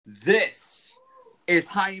This is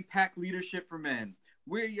High Impact Leadership for Men.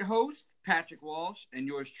 We're your hosts, Patrick Walsh, and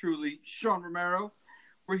yours truly, Sean Romero.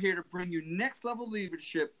 We're here to bring you next level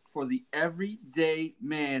leadership for the everyday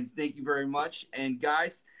man. Thank you very much. And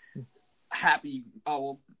guys,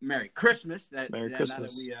 Merry Christmas. Merry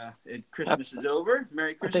Christmas. Now that Christmas is over.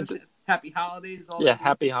 Merry Christmas. Happy holidays.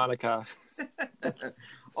 Happy Hanukkah.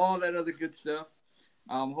 All that other good stuff.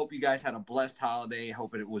 Hope you guys had a blessed holiday.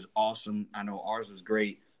 Hope it was awesome. I know ours was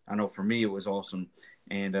great. I know for me it was awesome.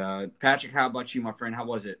 And Patrick, how about you, my friend? How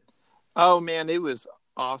was it? Oh, man, it was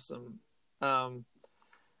awesome.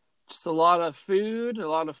 Just a lot of food, a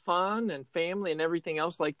lot of fun, and family, and everything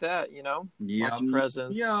else like that, you know? Lots of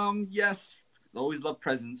presents. Yes. Always love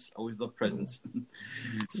presents.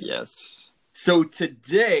 Yes. So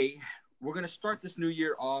today, we're going to start this new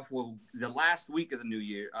year off, the last week of the new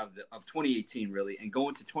year, of 2018, really, and go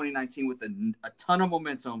into 2019 with a ton of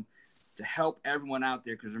momentum to help everyone out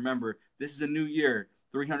there. Because remember, this is a new year,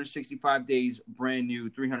 365 days, brand new,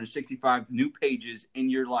 365 new pages in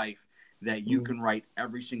your life that you can write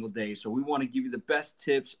every single day. So we want to give you the best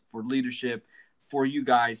tips for leadership for you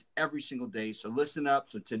guys every single day. So listen up.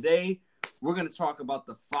 So today we're going to talk about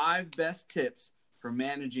the 5 best tips for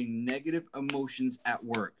managing negative emotions at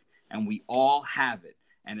work. And we all have it.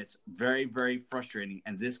 And it's very, very frustrating.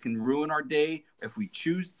 And this can ruin our day if we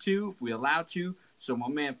choose to, if we allow to. So my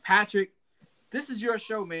man, Patrick, this is your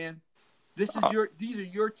show, man. These are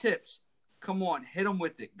your tips. Come on, hit them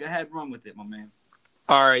with it. Go ahead, run with it, my man.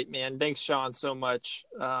 All right, man. Thanks, Sean, so much.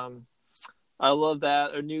 I love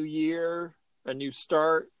that. A new year, a new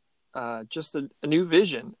start, just a new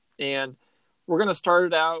vision. And we're going to start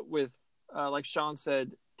it out with, like Sean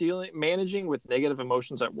said, managing with negative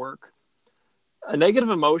emotions at work. Negative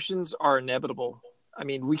emotions are inevitable. I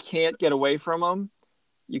mean, we can't get away from them.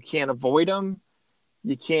 You can't avoid them.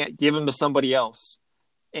 You can't give them to somebody else.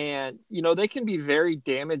 And, you know, they can be very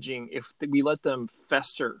damaging if we let them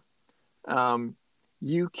fester.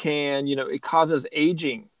 It causes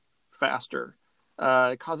aging faster.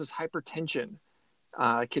 It causes hypertension.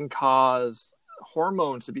 It can cause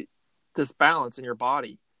hormones to be disbalanced in your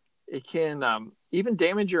body. It can even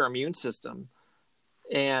damage your immune system.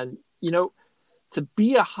 And, you know, to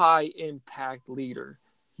be a high impact leader,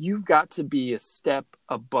 you've got to be a step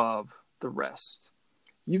above the rest.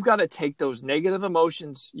 You've got to take those negative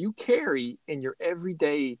emotions you carry in your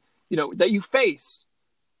everyday, you know, that you face,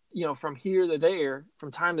 you know, from here to there,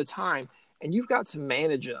 from time to time, and you've got to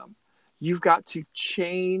manage them. You've got to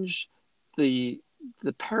change the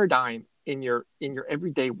paradigm in your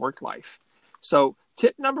everyday work life. So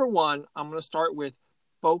tip number 1, I'm going to start with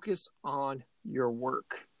focus on your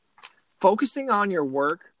work. Focusing on your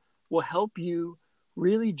work will help you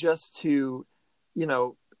really just to, you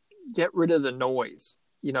know, get rid of the noise.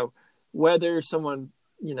 You know, whether someone,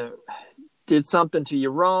 you know, did something to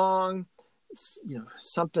you wrong, you know,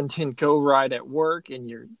 something didn't go right at work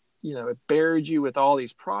and it buried you with all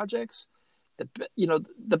these projects.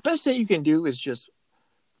 The best thing you can do is just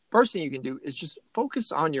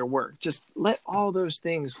focus on your work. Just let all those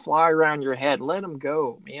things fly around your head. Let them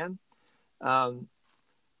go, man.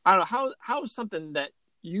 I don't know, how is something that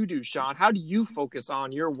you do, Sean? How do you focus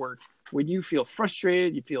on your work when you feel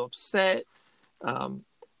frustrated, you feel upset?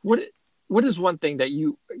 What is one thing that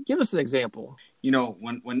you give us an example? You know,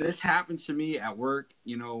 when this happens to me at work,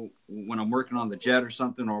 you know, when I'm working on the jet or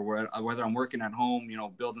something, or whether I'm working at home, you know,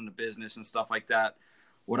 building the business and stuff like that,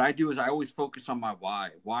 what I do is I always focus on my why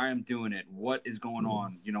I'm doing it, what is going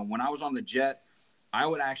on. You know, when I was on the jet, I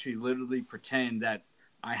would actually literally pretend that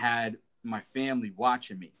I had my family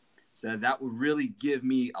watching me. So that would really give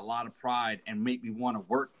me a lot of pride and make me want to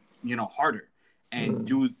work, you know, harder and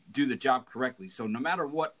do the job correctly. So no matter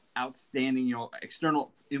what outstanding, you know,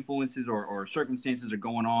 external influences or circumstances are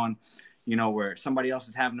going on, you know, where somebody else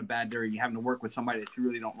is having a bad day or you're having to work with somebody that you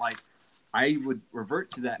really don't like, I would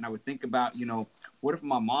revert to that and I would think about, you know, what if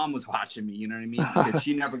my mom was watching me, you know what I mean? Because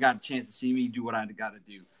she never got a chance to see me do what I got to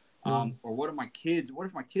do. Or what if my kids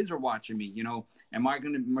are watching me, you know, am I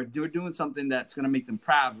doing something that's going to make them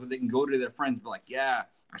proud where they can go to their friends and be like, yeah,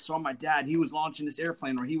 I saw my dad, he was launching this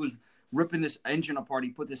airplane, or he was ripping this engine apart. He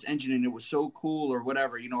put this engine in, it was so cool, or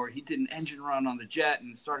whatever, you know, or he did an engine run on the jet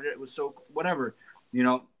and started it was so whatever, you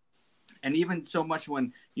know. And even so much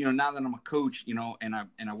when, you know, now that I'm a coach, you know, and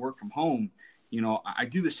I work from home, you know, I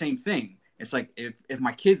do the same thing. It's like if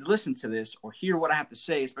my kids listen to this or hear what I have to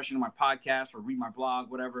say, especially in my podcast or read my blog,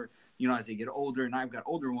 whatever, you know, as they get older, and I've got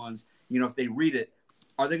older ones, you know, if they read it,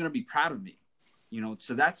 are they going to be proud of me? You know,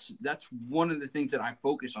 so that's one of the things that I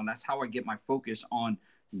focus on. That's how I get my focus on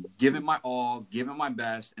giving my all, giving my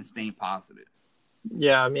best, and staying positive.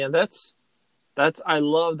 Yeah, man, that's I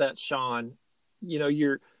love that, Sean.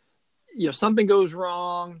 Something goes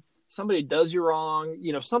wrong, somebody does you wrong,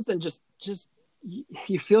 something just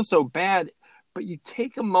you feel so bad, but you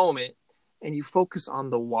take a moment and you focus on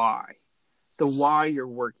the why you're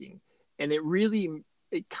working. And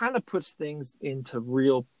it kind of puts things into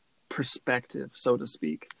real perspective, so to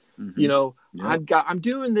speak. Mm-hmm. Yep. I'm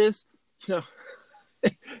doing this,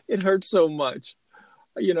 it hurts so much.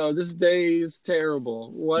 This day is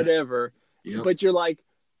terrible, whatever. Yep. But you're like,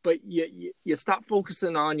 you stop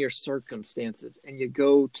focusing on your circumstances and you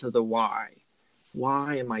go to the why.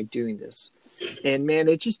 Why am I doing this? And man,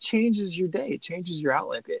 it just changes your day. It changes your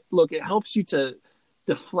outlook. It helps you to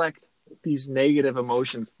deflect these negative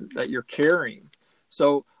emotions that you're carrying.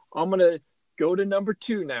 So I'm going to go to number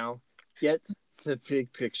 2 now, get the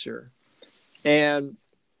big picture. And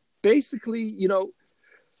basically,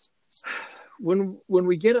 when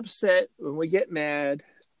we get upset, when we get mad,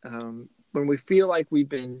 when we feel like we've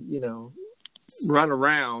been, run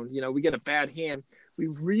around, we get a bad hand,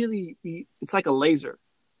 it's like a laser.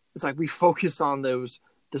 It's like we focus on this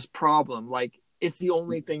problem. Like it's the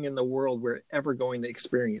only thing in the world we're ever going to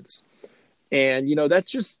experience. And,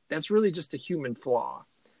 that's really just a human flaw.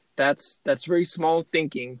 That's very small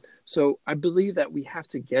thinking. So I believe that we have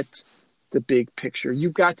to get the big picture.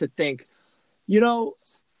 You've got to think,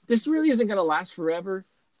 this really isn't going to last forever.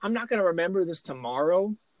 I'm not going to remember this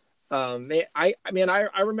tomorrow. I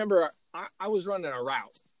remember I was running a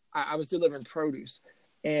route. I was delivering produce,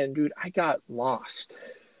 and dude, I got lost.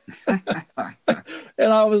 And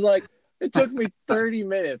I was like, it took me 30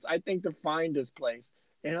 minutes, I think, to find this place.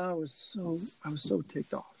 And I was so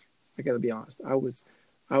ticked off. I got to be honest. I was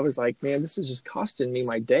like, man, this is just costing me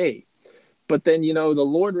my day. But then, the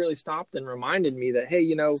Lord really stopped and reminded me that, hey,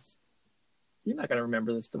 you're not going to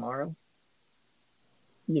remember this tomorrow.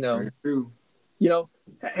 Very true.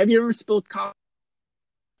 Have you ever spilled coffee?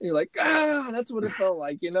 And you're like, that's what it felt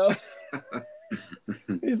like, He's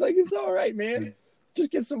like, it's all right, man. Just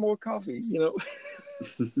get some more coffee, Yeah.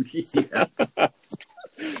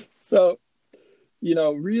 So,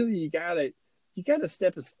 really you gotta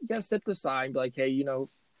step aside and be like, hey,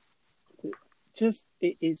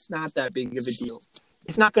 it's not that big of a deal.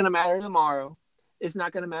 It's not going to matter tomorrow. It's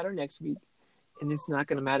not going to matter next week. And it's not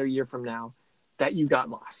going to matter a year from now that you got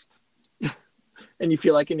lost and you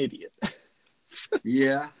feel like an idiot.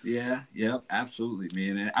 Yeah, absolutely,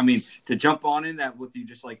 man. I mean, to jump on in that with you,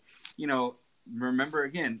 just like, remember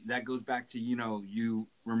again, that goes back to, you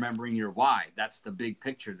remembering your why. That's the big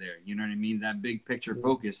picture there. You know what I mean? That big picture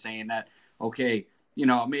focus, saying that, okay,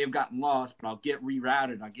 I may have gotten lost, but I'll get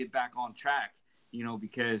rerouted. I'll get back on track,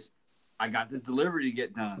 because I got this delivery to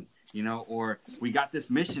get done, or we got this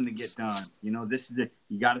mission to get done. This is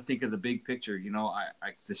you got to think of the big picture.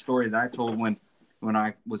 The story that I told when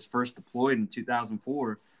I was first deployed in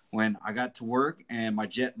 2004, when I got to work and my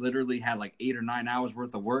jet literally had like 8 or 9 hours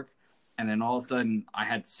worth of work. And then all of a sudden I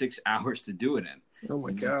had 6 hours to do it in. Oh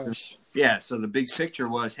my gosh. Yeah. So the big picture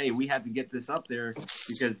was, hey, we had to get this up there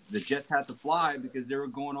because the jets had to fly because they were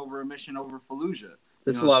going over a mission over Fallujah.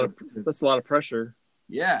 That's a lot of pressure.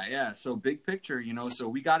 Yeah. So big picture, so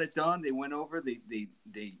we got it done. They went over, they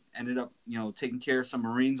ended up, taking care of some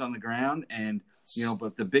Marines on the ground, and,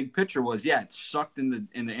 but the big picture was, it sucked in the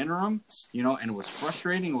interim, and it was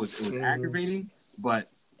frustrating. It was aggravating, but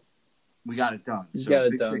we got it done. You got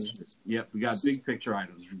it done. Picture. Yep. We got big picture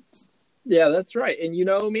items. Yeah, that's right. And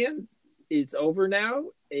man, it's over now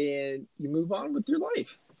and you move on with your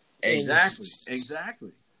life.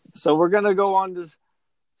 Exactly. So we're going to go on to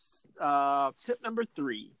tip number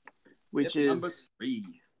 3, which is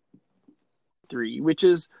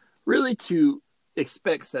really to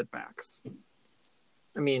expect setbacks.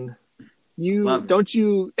 I mean,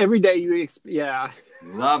 every day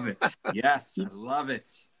love it. Yes, I love it.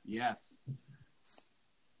 Yes.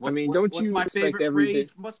 What's my favorite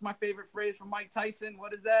phrase? What's my favorite phrase from Mike Tyson?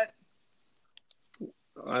 What is that?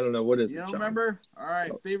 I don't know. What is it? You don't remember? All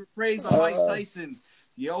right. Favorite phrase on Mike Tyson.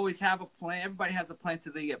 You always have a plan. Everybody has a plan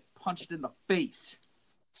till they get punched in the face.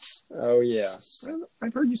 Oh, yeah.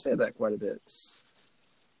 I've heard you say that quite a bit.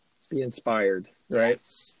 Be inspired, right?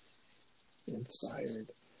 Inspired.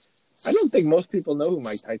 I don't think most people know who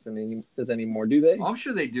Mike Tyson is anymore, do they? Oh, I'm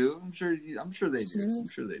sure they do. I'm sure they do. I'm sure they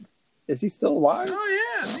do. Is he still alive?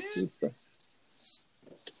 Oh, yeah, man.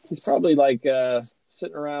 He's probably like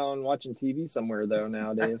sitting around watching TV somewhere, though,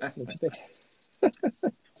 nowadays. But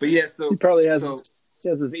yeah, so he probably has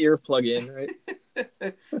his ear plug in, right?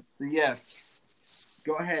 So yes,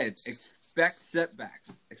 go ahead. Expect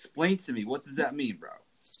setbacks. Explain to me, what does that mean, bro?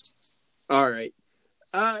 All right.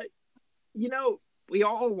 We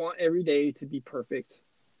all want every day to be perfect.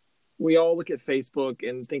 we all look at Facebook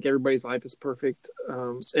and think everybody's life is perfect.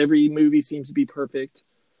 Every movie seems to be perfect.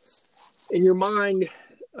 In your mind,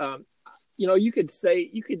 you could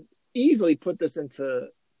easily put this into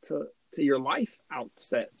your life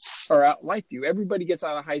outset or life view. Everybody gets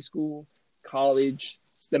out of high school, college,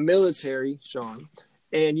 the military, Sean,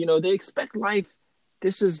 and they expect life.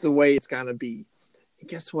 This is the way it's gonna be. And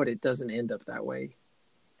guess what? It doesn't end up that way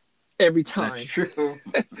every time. That's true.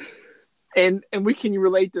 and we can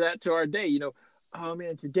relate to that to our day. Oh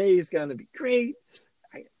man, today is gonna be great.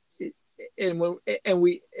 And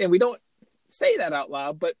we don't say that out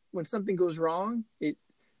loud, but when something goes wrong,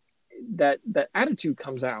 that attitude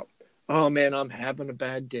comes out. Oh man, I'm having a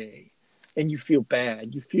bad day, and you feel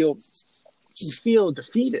bad. You feel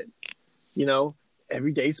defeated.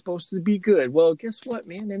 Every day's supposed to be good. Well, guess what,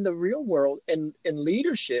 man? In the real world and in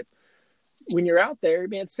leadership, when you're out there,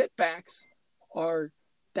 man, setbacks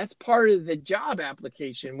that's part of the job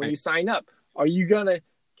application when you sign up. Are you gonna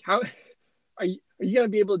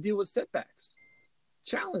be able to deal with setbacks,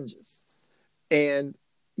 challenges? And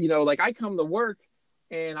like I come to work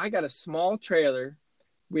and I got a small trailer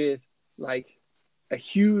with like a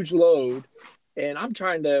huge load, and I'm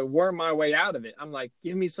trying to worm my way out of it. I'm like,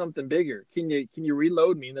 give me something bigger. Can you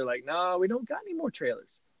reload me? And they're like, no, we don't got any more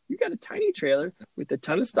trailers. You got a tiny trailer with a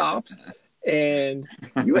ton of stops, and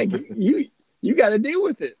you got to deal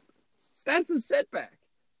with it. That's a setback.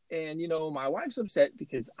 And my wife's upset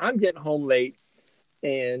because I'm getting home late,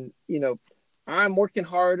 and I'm working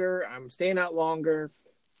harder. I'm staying out longer,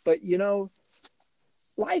 but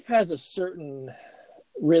life has a certain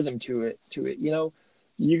rhythm to it.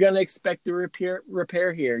 You're going to expect the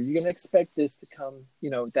repair here. You're going to expect this to come,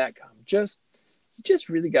 that come. You just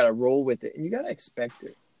really got to roll with it, and you got to expect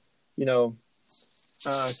it.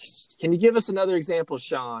 Can you give us another example,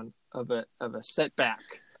 Sean, of a setback?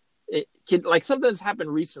 Like something that's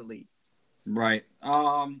happened recently. Right.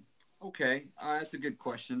 Okay. That's a good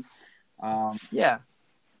question. Yeah.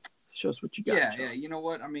 Show us what you got. Yeah. You know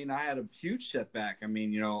what? I mean, I had a huge setback. I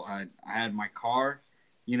mean, I had my car.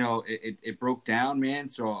 It broke down, man.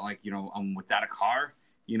 So I'm without a car,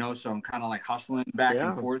 so I'm kind of like hustling back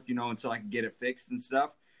and forth, until I can get it fixed and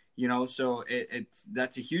stuff, so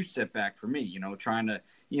that's a huge setback for me, trying to,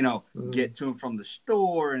 get to and from the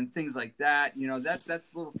store and things like that.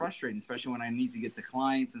 That's a little frustrating, especially when I need to get to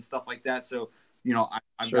clients and stuff like that. So,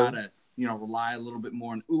 I've got to, rely a little bit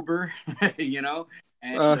more on Uber,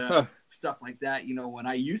 and stuff like that. When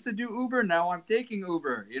I used to do Uber, now I'm taking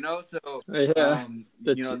Uber, so,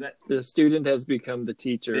 the student has become the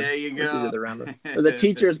teacher. There you go. Or the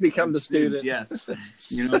teacher has become the student. Yes.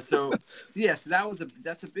 So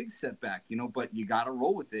that's a big setback, but you got to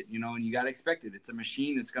roll with it, and you got to expect it. It's a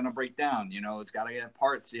machine. It's going to break down, it's got to get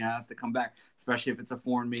parts. You have to come back, especially if it's a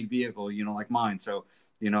foreign made vehicle, like mine. So,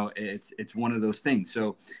 it's one of those things.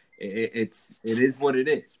 So it is what it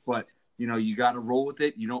is, but you got to roll with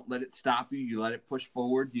it. You don't let it stop you. You let it push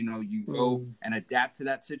forward. You go and adapt to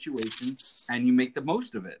that situation, and you make the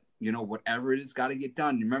most of it. Whatever it is, got to get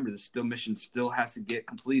done. Remember, the mission still has to get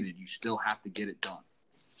completed. You still have to get it done.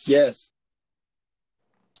 Yes.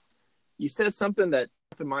 You said something that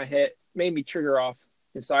in my head made me trigger off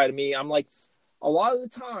inside of me. I'm like, a lot of the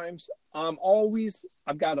times, I've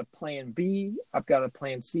got a plan B, I've got a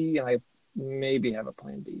plan C, and I maybe have a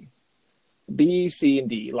plan D. B, C, and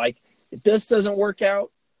D. Like, if this doesn't work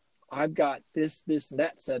out, I've got this, and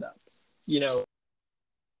that set up.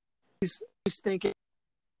 Always thinking,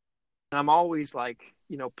 and I'm always like,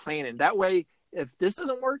 planning. That way, if this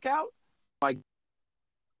doesn't work out, I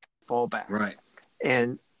fall back. Right.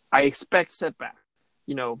 And I expect setback.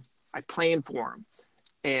 I plan for them.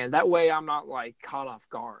 And that way I'm not like caught off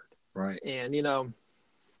guard. Right. And,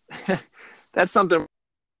 that's something.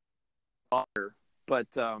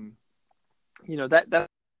 But, that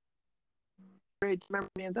great. Remember,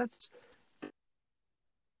 man, that's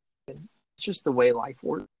just the way life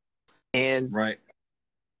works. And right.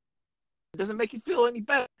 It doesn't make you feel any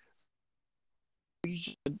better. You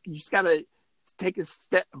just got to take a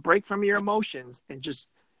break from your emotions and just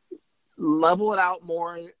level it out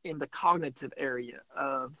more in the cognitive area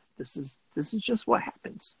of this is just what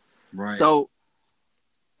happens. Right. So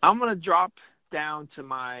I'm going to drop down to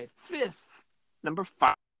my number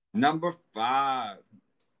 5. Number 5.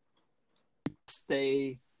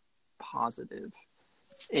 Stay positive.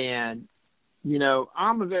 And,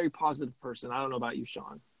 I'm a very positive person. I don't know about you,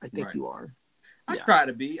 Sean. I think you are. I try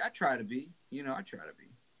to be.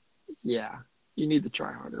 Yeah. You need to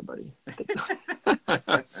try harder, buddy.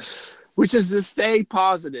 Which is to stay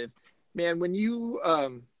positive. Man, when you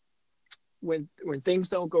when things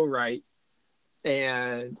don't go right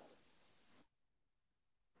and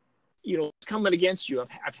it's coming against you.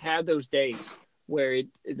 I've had those days where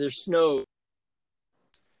there's snow.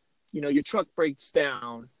 Your truck breaks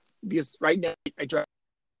down because right now I drive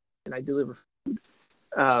and I deliver food.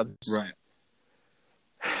 Right.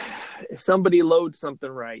 If somebody loads something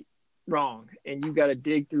wrong, and you got to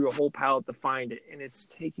dig through a whole pallet to find it, and it's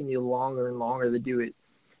taking you longer and longer to do it,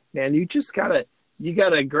 man, you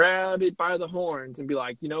gotta grab it by the horns and be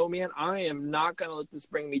like, man, I am not gonna let this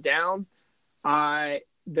bring me down.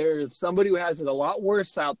 There's somebody who has it a lot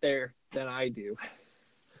worse out there than I do.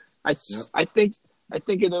 I think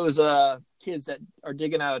of those kids that are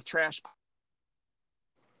digging out a trash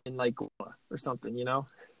in like or something,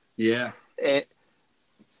 Yeah.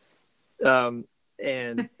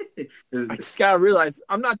 And I just gotta realize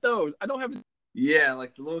I'm not those. I don't have. Yeah,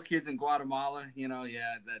 like the little kids in Guatemala,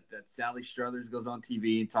 that Sally Struthers goes on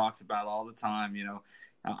TV and talks about all the time.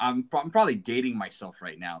 I'm probably dating myself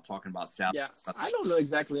right now talking about Sally. Yeah, I don't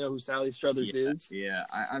exactly know who Sally Struthers is. Yeah,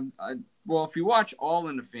 well, if you watch All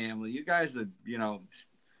in the Family, you guys are,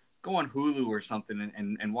 go on Hulu or something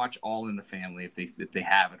and watch All in the Family if they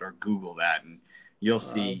have it, or Google that, and you'll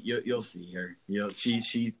see you'll see her.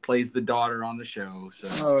 She plays the daughter on the show. So.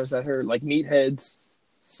 Oh, is that her? Like Meathead's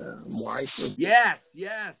wife? Yes.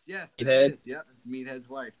 Meathead. Yeah, it's Meathead's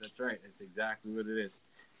wife. That's right. That's exactly what it is.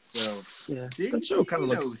 So yeah, that show kind of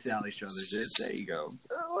looks. Who Sally Struthers is. There you go.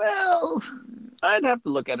 Well, I'd have to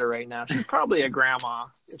look at her right now. She's probably a grandma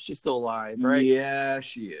if she's still alive, right? Yeah,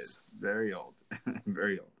 she is. Very old.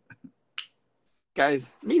 Very old. Guys,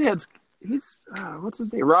 Meathead's. He's what's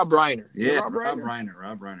his name? Rob Reiner. Yeah, Rob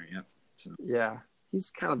Reiner. Yep. So. Yeah, he's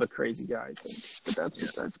kind of a crazy guy, I think. But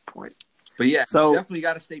that's the point. But yeah, so you definitely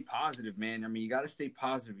got to stay positive, man. I mean, you got to stay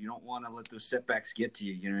positive. You don't want to let those setbacks get to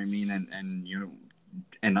you. You know what I mean?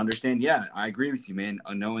 And understand. Yeah, I agree with you, man.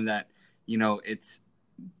 Knowing that,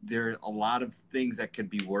 there are a lot of things that could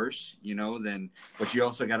be worse, but you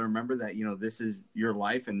also got to remember that, this is your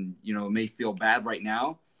life, and, it may feel bad right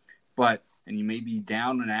now, and you may be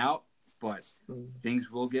down and out, but things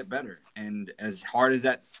will get better. And as hard as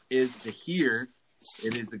that is to hear,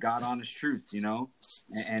 it is the God honest truth,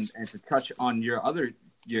 and to touch on your other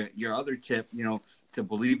tip, to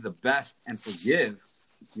believe the best and forgive,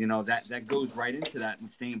 that goes right into that, and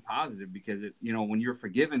staying positive, because when you're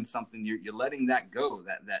forgiving something, you're letting that go,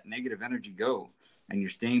 that negative energy go, and you're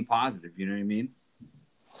staying positive. You know what I mean?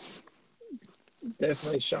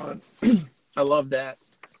 Definitely, Sean. I love that.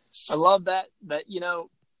 That,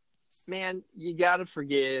 man, you got to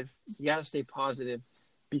forgive. You got to stay positive,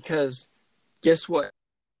 because guess what?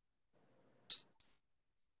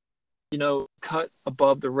 Cut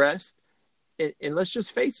above the rest. And let's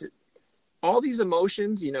just face it. All these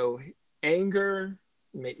emotions, anger,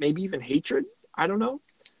 maybe even hatred, I don't know,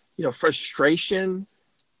 frustration,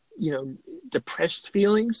 depressed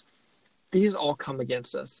feelings, these all come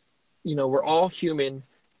against us. We're all human.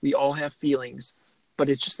 We all have feelings, but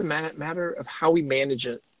it's just a matter of how we manage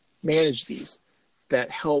these that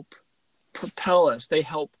help propel us. They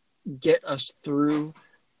help get us through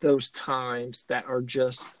those times that are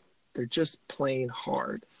they're just plain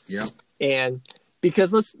hard. Yeah. And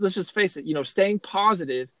because let's just face it, staying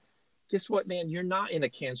positive, guess what, man? You're not in a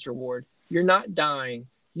cancer ward. You're not dying.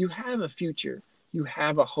 You have a future. You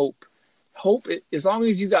have a hope. Hope, as long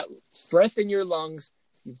as you got breath in your lungs,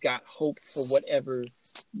 you've got hope for whatever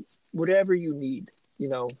you need.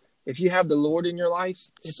 If you have the Lord in your life,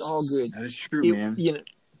 it's all good. That is true, man.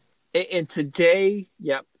 And today,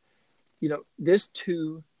 yep, this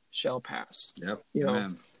too shall pass. Yep.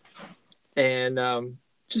 And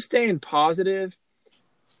just staying positive.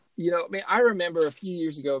 Man, I remember a few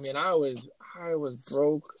years ago, man, I was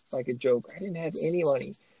broke like a joke. I didn't have any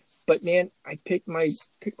money, but man, I picked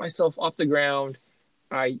myself off the ground.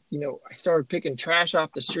 I started picking trash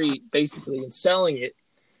off the street basically and selling it.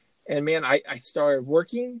 And man, I started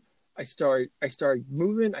working. I started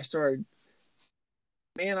moving. I started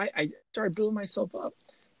building myself up.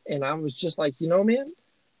 And I was just like, man,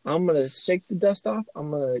 I'm going to shake the dust off.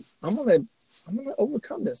 I'm going to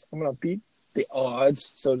overcome this. I'm going to beat the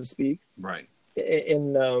odds, so to speak. Right.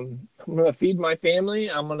 And I'm going to feed my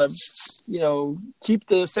family. I'm going to, keep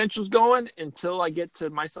the essentials going until I get to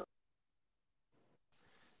myself.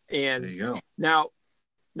 And there you go. Now,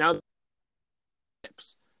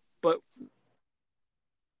 but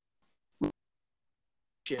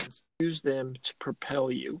use them to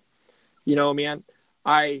propel you. Man,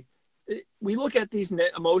 we look at these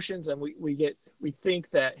emotions and we think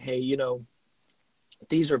that, hey,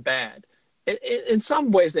 these are bad. In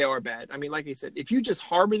some ways they are bad. I mean, like I said, if you just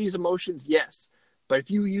harbor these emotions, yes. But if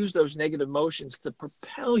you use those negative emotions to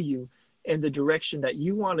propel you in the direction that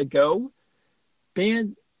you want to go,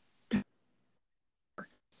 man,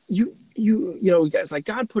 guys, like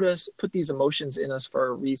God put these emotions in us for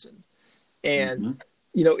a reason. And,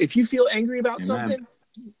 Mm-hmm. If you feel angry about Amen. something,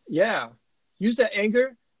 yeah, use that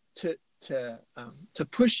anger to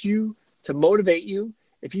push you, to motivate you.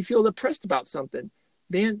 If you feel depressed about something,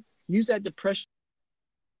 man, use that depression.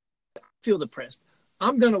 Feel depressed.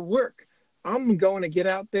 I'm going to work. I'm going to get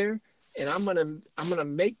out there and I'm going to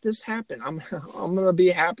make this happen. I'm going to be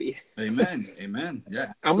happy. Amen. Amen.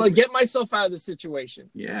 Yeah. I'm going to get myself out of the situation.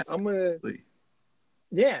 Yeah. I'm going to,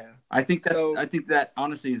 yeah. I think that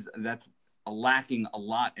honestly that's lacking a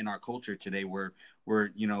lot in our culture today where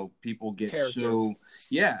people get character.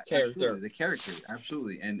 Absolutely, the character,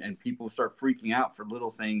 absolutely, and people start freaking out for little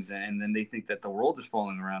things, and then they think that the world is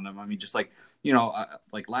falling around them. I mean, just like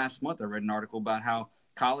like last month I read an article about how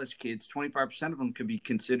college kids, 25% of them could be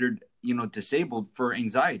considered disabled for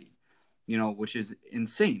anxiety, which is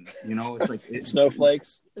insane. It's like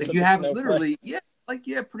snowflakes. You have literally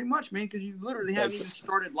pretty much, man, because you literally haven't even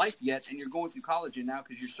started life yet, and you're going through college, and now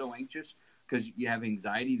because you're so anxious, because you have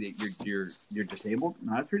anxiety that you're disabled.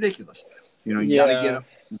 No, that's ridiculous. You gotta get up,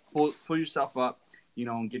 pull yourself up,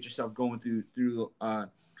 and get yourself going through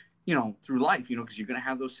life, because you're gonna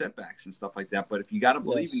have those setbacks and stuff like that. But if you gotta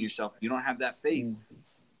believe in yourself, you don't have that faith,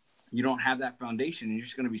 you don't have that foundation, and you're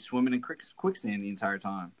just gonna be swimming in quicksand the entire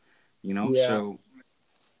time. So.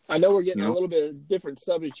 I know we're getting a little bit of different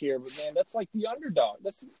subject here, but man, that's like the underdog.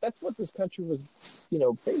 That's what this country was,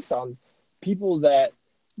 based on. People that,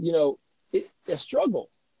 a struggle,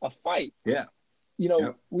 a fight. Yeah.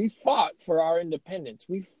 We fought for our independence.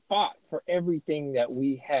 We fought for everything that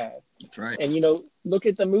we have. That's right. And, look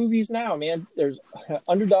at the movies now, man. There's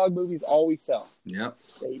underdog movies always sell. Yep.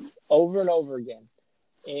 Over and over again.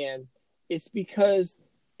 And it's because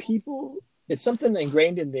it's something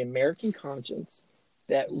ingrained in the American conscience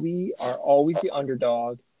that we are always the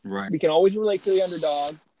underdog. Right. We can always relate to the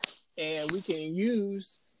underdog, and we can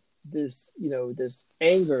use this, this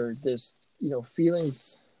anger, this,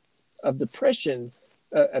 feelings of depression,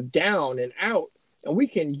 of down and out, and we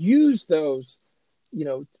can use those,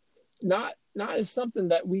 not as something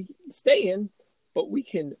that we stay in, but we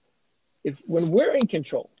can, when we're in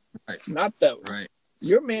control, right. Not those. Right.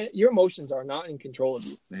 Your emotions are not in control of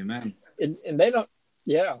you. Amen. And they don't.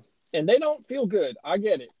 Yeah. And they don't feel good. I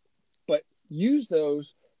get it. But use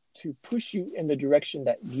those to push you in the direction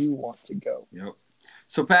that you want to go. Yep.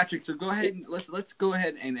 So Patrick, go ahead and let's go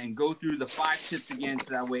ahead and go through the 5 tips again,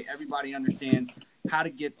 so that way everybody understands how to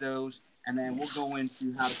get those, and then we'll go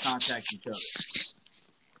into how to contact each other.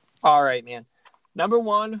 All right, man. Number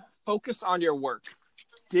 1, focus on your work.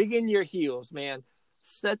 Dig in your heels, man.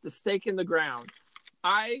 Set the stake in the ground.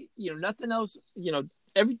 Nothing else,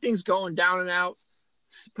 everything's going down and out.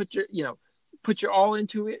 Put your all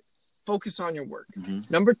into it. Focus on your work. Mm-hmm.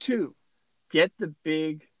 Number 2, get the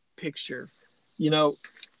big picture.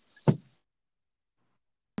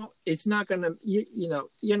 It's not gonna,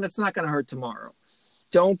 it's not gonna hurt tomorrow.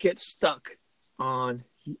 Don't get stuck on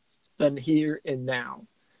the here and now.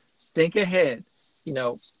 Think ahead.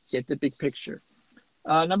 Get the big picture.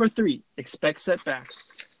 Number 3, expect setbacks.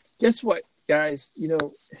 Guess what, guys?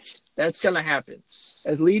 That's gonna happen.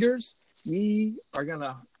 As leaders, we are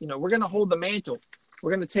gonna, we're gonna hold the mantle.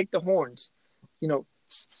 We're gonna take the horns.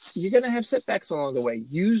 You're gonna have setbacks along the way.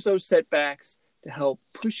 Use those setbacks to help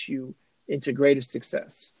push you into greater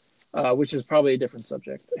success, which is probably a different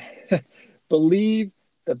subject. Believe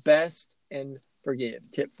the best and forgive.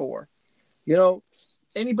 Tip 4.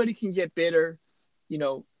 Anybody can get bitter.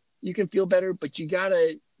 You can feel better, but you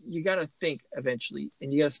gotta think eventually,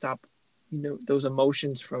 and you gotta stop, those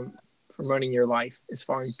emotions from running your life as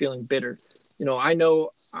far as feeling bitter. I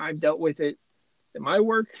know I've dealt with it in my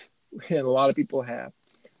work, and a lot of people have.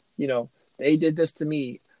 They did this to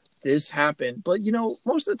me. This happened. But,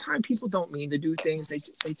 most of the time people don't mean to do things. They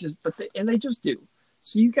just do.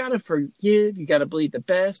 So you got to forgive. You got to believe the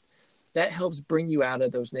best. That helps bring you out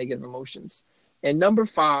of those negative emotions. And number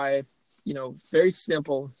 5, very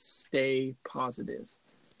simple, stay positive.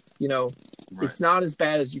 Right. It's not as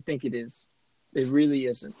bad as you think it is. It really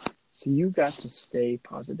isn't. So you got to stay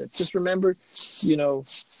positive. Just remember, you're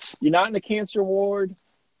not in a cancer ward.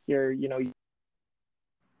 You've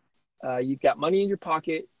got money in your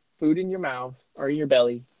pocket, food in your mouth or in your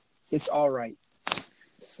belly. It's all right.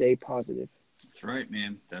 Stay positive. That's right,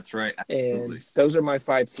 man. That's right. Absolutely. And those are my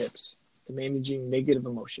 5 tips to managing negative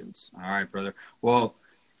emotions. All right, brother. Well,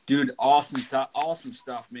 dude, awesome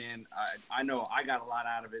stuff, man. I know I got a lot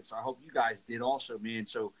out of it, so I hope you guys did also, man.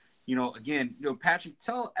 So, again, Patrick,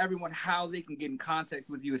 tell everyone how they can get in contact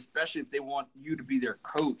with you, especially if they want you to be their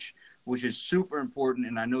coach, which is super important.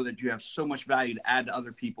 And I know that you have so much value to add to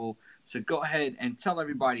other people. So go ahead and tell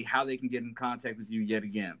everybody how they can get in contact with you yet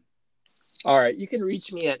again. All right. You can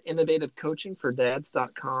reach me at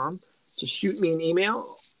innovativecoachingfordads.com. Just shoot me an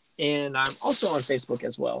email. And I'm also on Facebook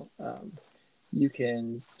as well. You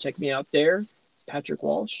can check me out there, Patrick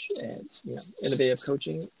Walsh, and Innovative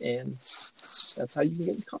Coaching, and that's how you can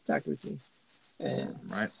get in contact with me. And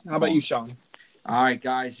right. How about you, Sean? All right,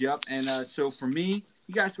 guys. Yep. And so for me,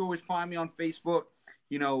 you guys can always find me on Facebook,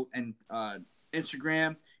 and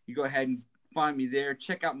Instagram. You go ahead and find me there.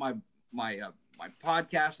 Check out my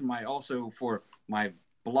podcast and for my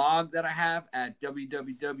blog that I have at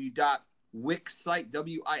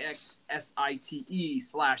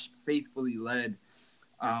www.wixsite.com/faithfully led.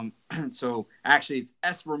 So actually it's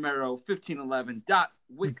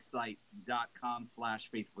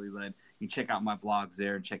sromero1511.wixsite.com/faithfully led. You can check out my blogs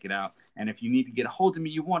there and check it out. And if you need to get a hold of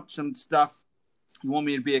me, you want some stuff, you want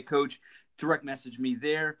me to be a coach, direct message me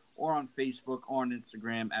there or on Facebook or on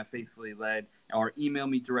Instagram at Faithfully Led, or email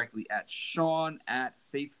me directly at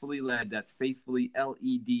Sean@faithfullyled. That's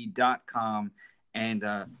faithfullyled.com. And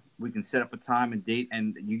we can set up a time and date,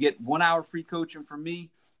 and you get 1 hour free coaching from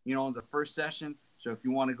me, the first session. So if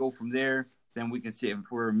you want to go from there, then we can see if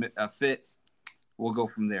we're a fit. We'll go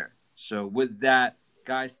from there. So with that,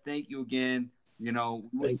 guys, thank you again.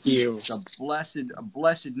 Thank you. It's a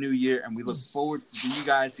blessed new year, and we look forward to you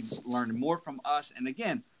guys learning more from us. And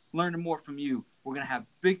again, learning more from you. We're going to have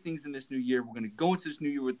big things in this new year. We're going to go into this new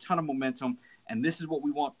year with a ton of momentum. And this is what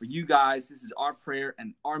we want for you guys. This is our prayer,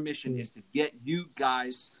 and our mission is to get you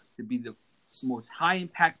guys to be the most high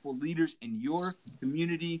impactful leaders in your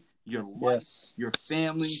community, your life, your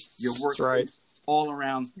family, your workplace, all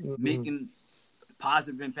around, making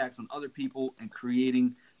positive impacts on other people and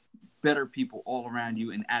creating better people all around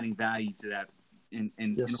you and adding value to that in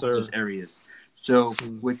all those areas. So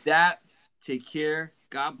with that, take care.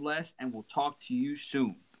 God bless, and we'll talk to you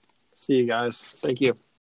soon. See you guys. Thank you.